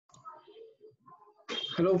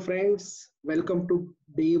Hello friends, welcome to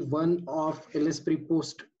day one of LSPP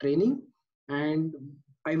post training, and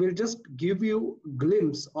I will just give you a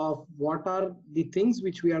glimpse of what are the things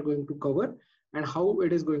which we are going to cover and how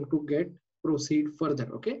it is going to get proceed further.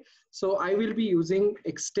 Okay, so I will be using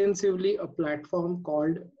extensively a platform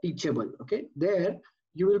called Teachable. Okay, there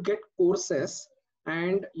you will get courses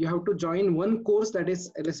and you have to join one course, that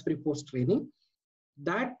is LSPP post training.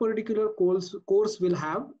 That particular course will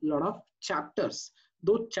have a lot of chapters.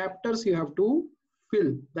 Those chapters you have to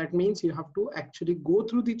fill. That means you have to actually go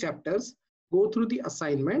through the chapters, go through the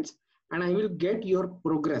assignments, and I will get your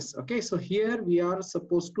progress. Okay, so here we are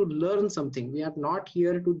supposed to learn something. We are not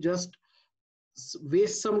here to just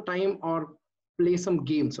waste some time or play some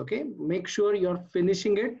games. Okay, make sure you're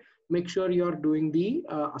finishing it. Make sure you're doing the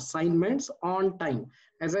assignments on time.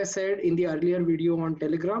 As I said in the earlier video on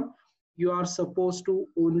Telegram, you are supposed to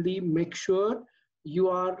only make sure you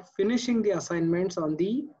are finishing the assignments on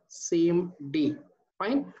the same day.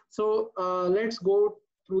 Fine. So let's go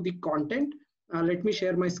through the content. Let me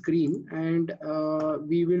share my screen and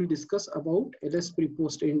we will discuss about LSPP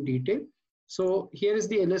post in detail. So here is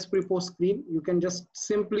the LSPP post screen. You can just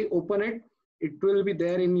simply open it. It will be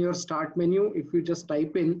there in your start menu. If you just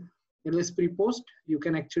type in LSPP post, you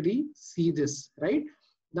can actually see this, right?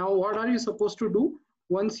 Now, what are you supposed to do?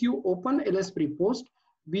 Once you open LSPP post,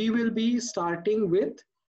 we will be starting with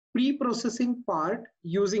pre-processing part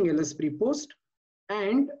using LSPP post,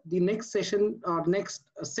 and the next session or next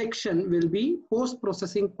section will be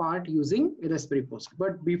post-processing part using LSPP post.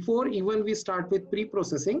 But before even we start with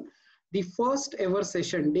pre-processing, the first ever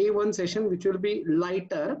session, day one session, which will be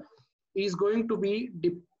lighter, is going to be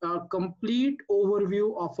a complete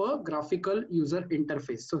overview of a graphical user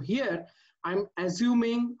interface. So here I'm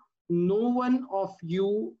assuming no one of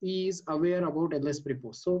you is aware about LSPP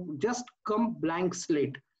post. So just come blank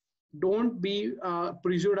slate. Don't be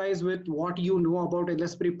prejudiced with what you know about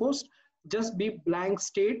LSPP post. Just be blank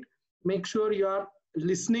slate. Make sure you are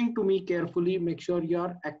listening to me carefully. Make sure you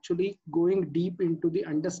are actually going deep into the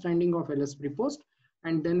understanding of LSPP post,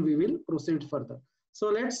 and then we will proceed further. So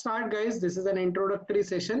let's start, guys. This is an introductory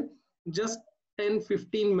session, just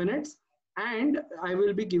 10-15 minutes. And I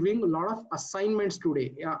will be giving a lot of assignments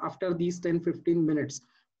today after these 10-15 minutes.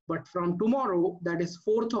 But from tomorrow, that is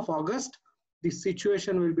 4th of August, the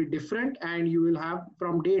situation will be different, and you will have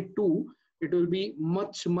from day 2, it will be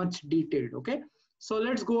much detailed. Okay, so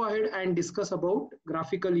let's go ahead and discuss about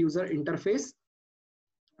graphical user interface.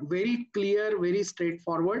 Very clear, very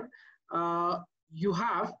straightforward. You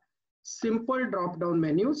have simple drop down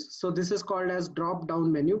menus. So this is called as drop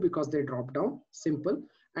down menu because they drop down, simple.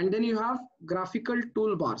 And then you have graphical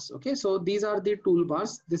toolbars. Okay, so these are the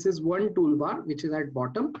toolbars. This is one toolbar which is at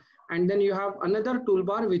bottom, and then you have another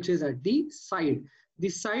toolbar which is at the side. The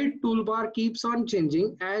side toolbar keeps on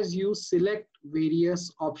changing as you select various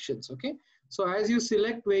options. Okay, so as you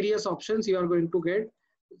select various options, you are going to get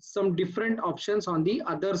some different options on the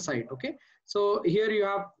other side. Okay, so here you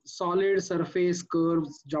have solid, surface,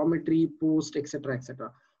 curves, geometry, post, etc., etc.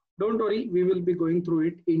 Don't worry, we will be going through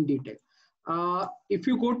it in detail. If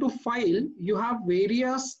you go to file, you have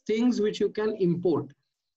various things which you can import.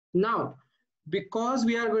 Now, because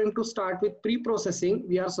we are going to start with pre-processing,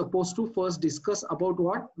 we are supposed to first discuss about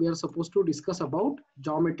what? We are supposed to discuss about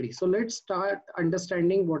geometry. So let's start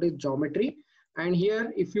understanding what is geometry. And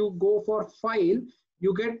here, if you go for file,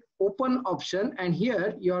 you get open option, and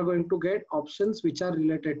here you are going to get options which are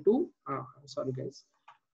related to, sorry guys,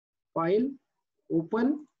 file,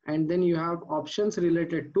 open, and then you have options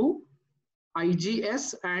related to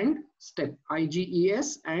IGS and step,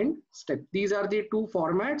 IGES and step. These are the two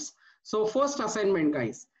formats. So first assignment,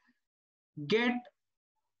 guys, get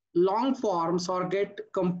long forms or get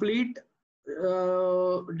complete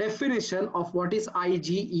definition of what is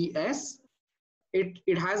IGES.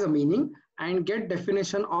 It has a meaning, and get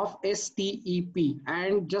definition of STEP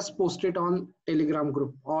and just post it on Telegram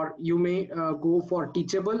group, or you may go for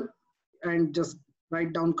Teachable and just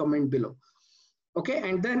write down comment below. Okay,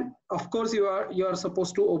 and then of course you are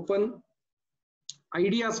supposed to open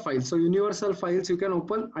ideas files. So universal files you can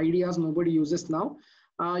open. Ideas nobody uses now.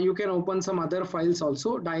 You can open some other files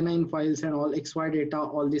also, Dyn9 files and all, XY data,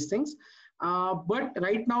 all these things. But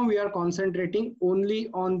right now we are concentrating only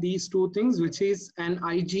on these two things, which is an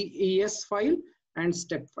IGES file and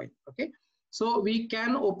step file. Okay, so we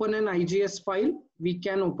can open an IGS file, we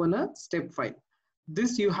can open a step file.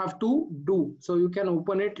 This you have to do. So you can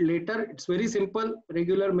open it later. It's very simple,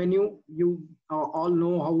 regular menu. You all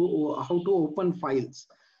know how to open files.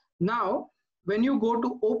 Now, when you go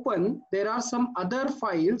to open, there are some other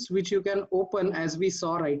files which you can open, as we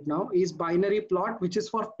saw right now, is binary plot, which is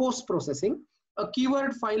for post processing. a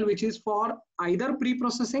keyword file which is for either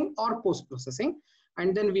pre-processing or post-processing.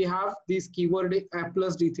 And then we have this keyword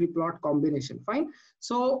plus D3 plot combination. Fine.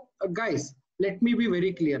 So guys, let me be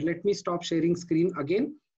very clear. Let me stop sharing screen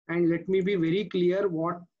again, and let me be very clear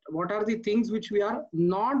what are the things which we are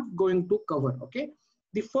not going to cover. Okay.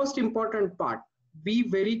 The first important part, be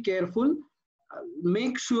very careful.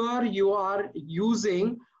 Make sure you are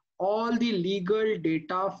using all the legal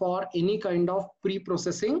data for any kind of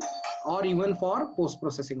pre-processing or even for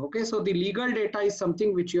post-processing. Okay, so the legal data is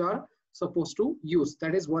something which you are supposed to use.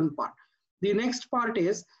 That is one part. The next part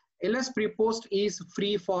is LS Prepost is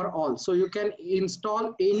free for all. So you can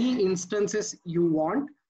install any instances you want,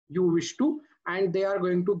 you wish to, and they are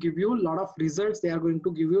going to give you a lot of results. They are going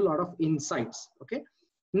to give you a lot of insights. Okay.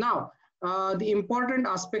 Now, the important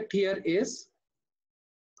aspect here is,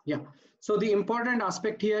 so the important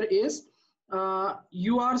aspect here is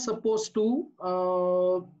you are supposed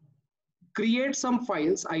to create some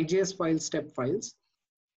files, IGS files, step files,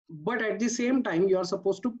 but at the same time you are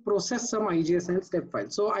supposed to process some IGS and step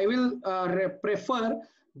files. So I will prefer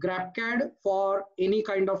GrabCAD for any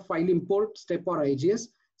kind of file import, step or IGS.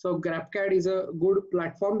 So GrabCAD is a good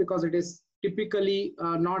platform because it is typically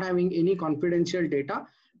not having any confidential data.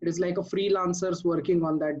 It is like a freelancers working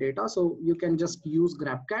on that data. So you can just use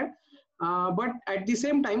GrabCAD. But at the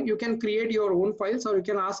same time, you can create your own files, or you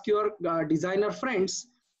can ask your designer friends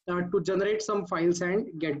to generate some files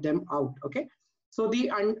and get them out. Okay. So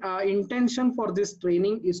the intention for this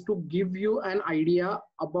training is to give you an idea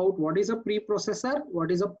about what is a pre-processor,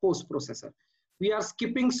 what is a post-processor. We are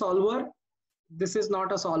skipping solver. This is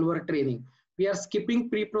not a solver training. We are skipping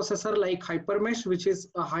pre-processor like Hypermesh, which is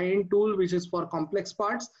a high-end tool, which is for complex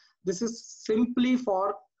parts. This is simply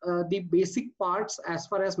for the basic parts as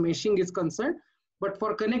far as meshing is concerned. But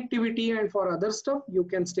for connectivity and for other stuff, you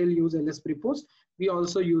can still use LS Prepost. We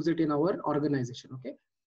also use it in our organization. Okay.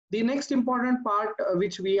 The next important part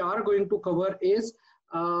which we are going to cover is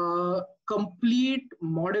complete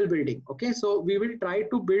model building. Okay, so we will try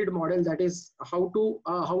to build model, that is how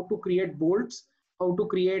to create bolts, how to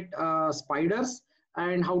create spiders,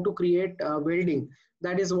 and how to create welding.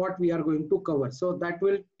 That is what we are going to cover. So that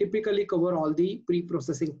will typically cover all the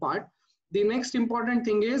pre-processing part. The next important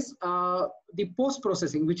thing is the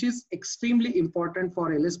post-processing, which is extremely important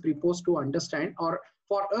for LS Prepost to understand, or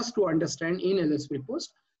for us to understand in LS Prepost.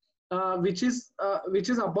 Which is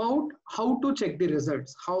about how to check the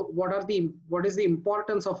results. What is the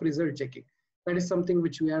importance of result checking? That is something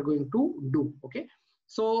which we are going to do. Okay.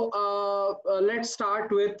 So let's start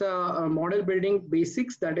with model building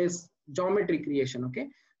basics. That is geometry creation. Okay.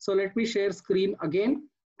 So let me share screen again,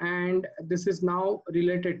 and this is now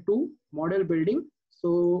related to model building.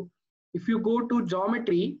 So if you go to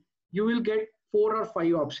geometry, you will get 4 or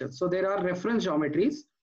 5 options. So there are reference geometries.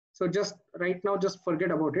 So just right now, just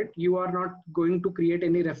forget about it. You are not going to create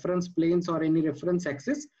any reference planes or any reference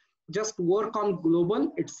axis. Just work on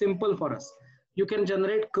global. It's simple for us. You can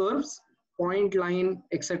generate curves, point, line,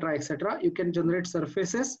 etc., etc. You can generate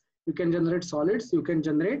surfaces. You can generate solids. You can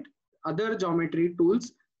generate other geometry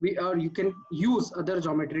tools. You can use other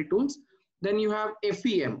geometry tools. Then you have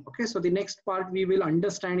FEM. Okay, so the next part we will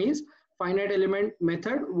understand is finite element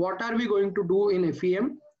method. What are we going to do in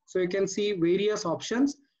FEM? So you can see various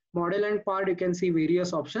options. Model and part, you can see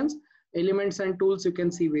various options. Elements and tools, you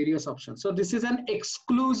can see various options. So this is an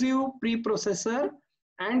exclusive pre-processor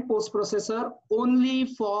and post-processor only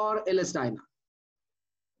for LS-DYNA.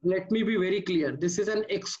 Let me be very clear. This is an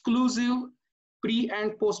exclusive pre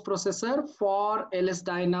and post-processor for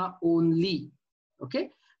LS-DYNA only. Okay.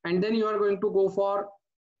 And then you are going to go for,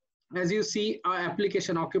 as you see,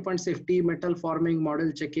 application, occupant safety, metal forming,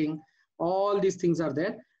 model checking, all these things are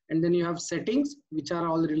there. And then you have settings, which are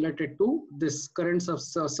all related to this current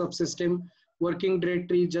subsystem, working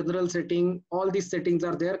directory, general setting, all these settings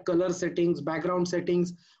are there, color settings, background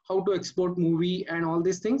settings, how to export movie, and all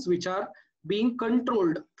these things which are being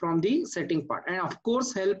controlled from the setting part. And of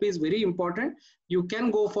course, help is very important. You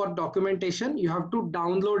can go for documentation. You have to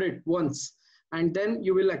download it once, and then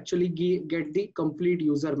you will actually get the complete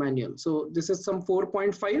user manual. So this is some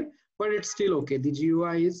 4.5, but it's still okay. The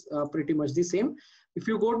GUI is pretty much the same. If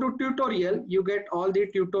you go to tutorial, you get all the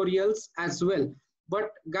tutorials as well.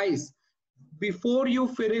 But guys, before you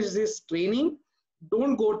finish this training,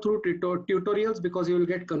 don't go through tutorials because you will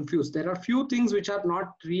get confused. There are few things which are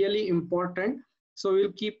not really important. So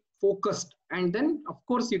we'll keep focused. And then of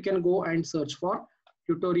course you can go and search for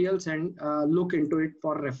tutorials and look into it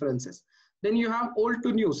for references. Then you have old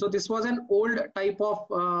to new. So this was an old type of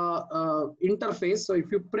interface. So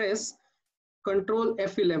if you press Control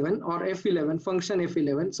F11 or F11, function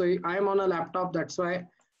F11. So I am on a laptop, that's why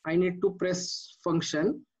I need to press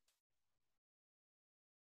function.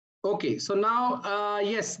 Okay, so now,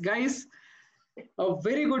 yes, guys, a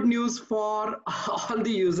very good news for all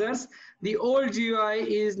the users. The old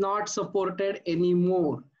GUI is not supported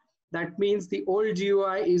anymore. That means the old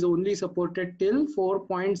GUI is only supported till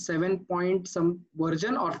 4.7 point some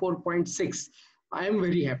version or 4.6. I am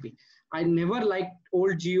very happy. I never liked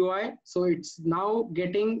old GUI, so it's now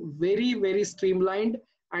getting very, very streamlined,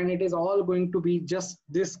 and it is all going to be just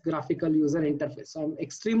this graphical user interface. So I'm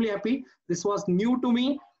extremely happy. This was new to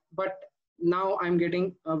me, but now I'm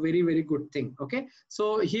getting a very, very good thing. Okay,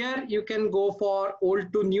 so here you can go for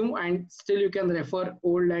old to new, and still you can refer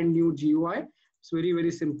old and new GUI. It's very,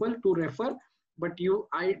 very simple to refer, but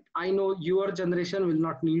I know your generation will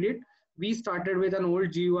not need it. We started with an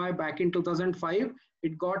old GUI back in 2005.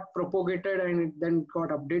 It got propagated and it then got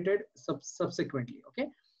updated subsequently. Okay,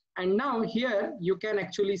 and now here you can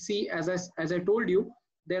actually see, as I told you,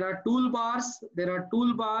 there are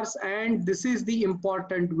toolbars, and this is the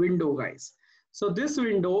important window, guys. So this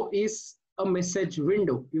window is a message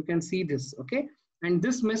window. You can see this, okay? And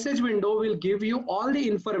this message window will give you all the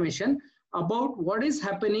information about what is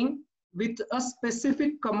happening with a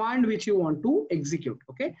specific command which you want to execute,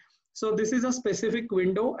 okay? So this is a specific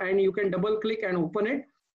window, and you can double click and open it.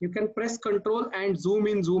 You can press Control and zoom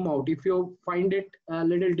in, zoom out. If you find it a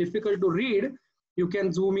little difficult to read, you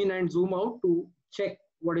can zoom in and zoom out to check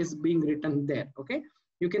what is being written there. Okay,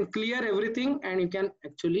 you can clear everything, and you can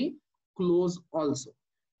actually close also.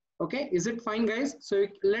 Okay, is it fine, guys? So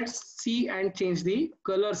let's see and change the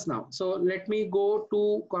colors now. So let me go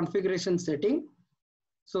to configuration setting.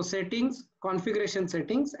 So settings, configuration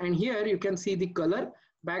settings, and here you can see the color.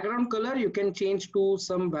 Background color you can change to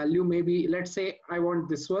some value. Maybe let's say I want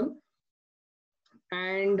this one,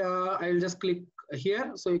 and I will just click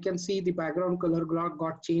here. So you can see the background color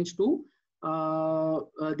got changed to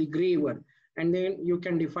the gray one, and then you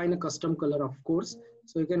can define a custom color, of course.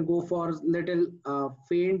 So you can go for little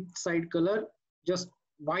faint side color, just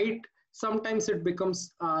white. Sometimes it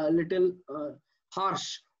becomes a little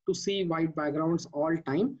harsh to see white backgrounds all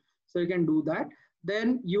time, so you can do that.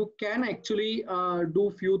 Then you can actually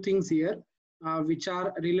do few things here which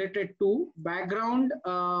are related to background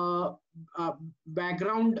of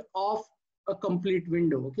a complete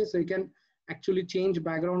window. Okay, so you can actually change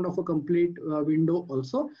background of a complete window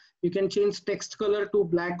also. You can change text color to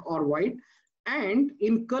black or white, and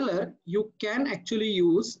in color you can actually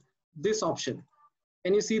use this option.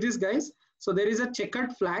 Can you see this, guys? So there is a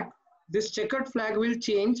checkered flag. This checkered flag will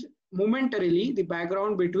change momentarily the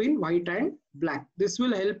background between white and black. This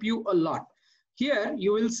will help you a lot. Here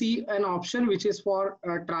you will see an option which is for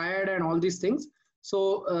triad and all these things.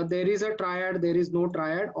 So there is a triad, there is no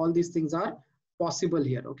triad, all these things are possible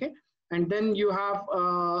here. Okay, and then you have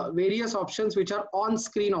various options which are on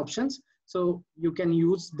screen options, so you can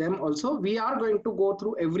use them also. We are going to go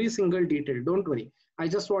through every single detail, don't worry. I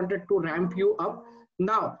just wanted to ramp you up.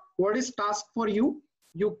 Now what is task for you?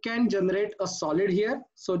 You can generate a solid here.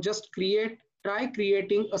 So just try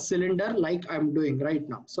creating a cylinder like I'm doing right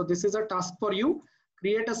now. So this is a task for you.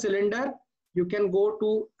 Create a cylinder. You can go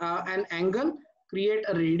to an angle, create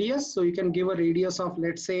a radius. So you can give a radius of,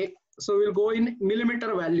 let's say, so we'll go in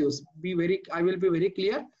millimeter values. I will be very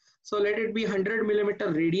clear. So let it be 100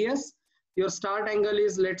 millimeter radius. Your start angle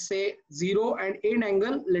is, let's say, 0, and end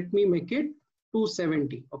angle, let me make it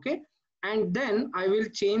 270. Okay, and then I will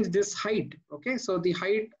change this height. Okay, so the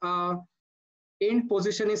height end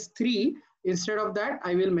position is 3. Instead of that,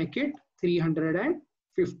 I will make it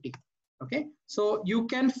 350. Okay, so you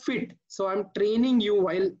can fit. So I'm training you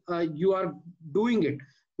while you are doing it.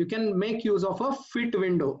 You can make use of a fit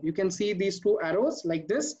window. You can see these two arrows like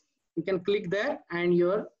this. You can click there and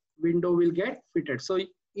your window will get fitted. So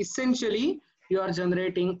essentially you are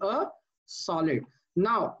generating a solid.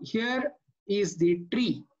 Now here is the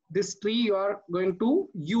tree. This tree you are going to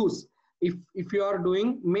use if you are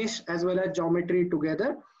doing mesh as well as geometry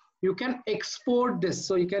together. You can export this.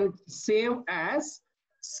 So you can save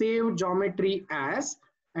geometry as,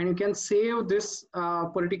 and you can save this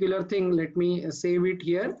particular thing. Let me save it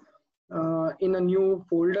here in a new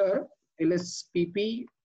folder, LSPP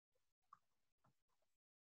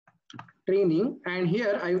training, and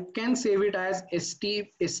here I can save it as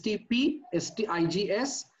STP,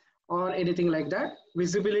 STIGS, or anything like that.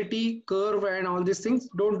 Visibility, curve, and all these things.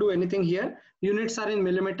 Don't do anything here. Units are in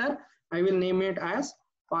millimeter. I will name it as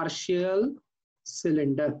partial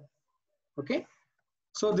cylinder. Okay.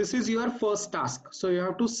 So this is your first task. So you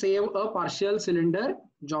have to save a partial cylinder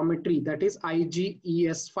geometry, that is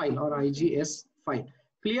IGES file or IGS file.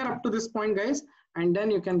 Clear up to this point, guys? And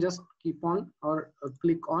then you can just keep on or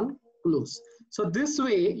click on close. So this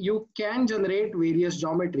way you can generate various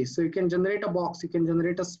geometries. So you can generate a box, you can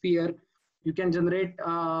generate a sphere, you can generate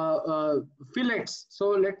fillets. So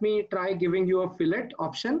let me try giving you a fillet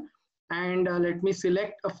option, and let me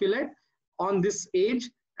select a fillet on this edge,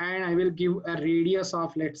 and I will give a radius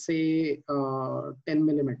of, let's say, 10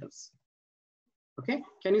 millimeters. Okay,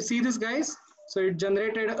 can you see this, guys? So it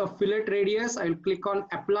generated a fillet radius. I'll click on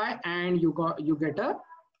apply, and you get a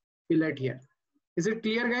fillet here. Is it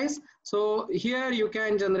clear, guys? So here you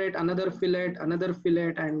can generate another fillet,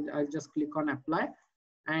 and I'll just click on apply,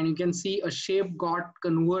 and you can see a shape got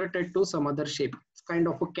converted to some other shape. It's kind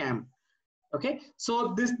of a cam. Okay,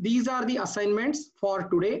 so these are the assignments for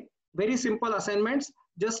today. Very simple assignments.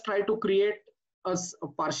 Just try to create a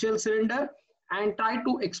partial cylinder and try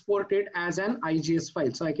to export it as an IGS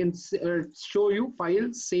file. So I can show you file,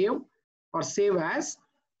 save, or save as,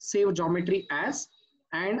 save geometry as,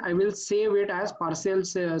 and I will save it as partial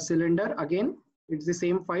cylinder. Again, it's the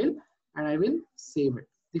same file, and I will save it.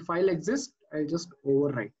 The file exists, I'll just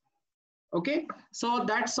overwrite. Okay, so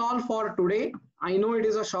that's all for today. I know it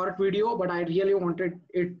is a short video, but I really wanted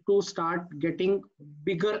it to start getting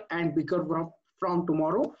bigger and bigger from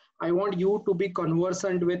tomorrow. I want you to be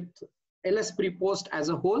conversant with LSPP post as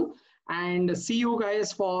a whole, and see you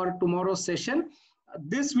guys for tomorrow's session.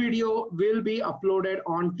 This video will be uploaded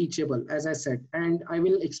on Teachable, as I said, and I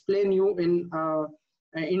will explain you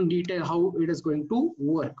in detail how it is going to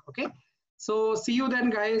work. Okay, so see you then,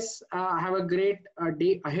 guys. Have a great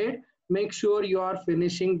day ahead. Make sure you are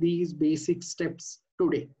finishing these basic steps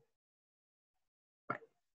today.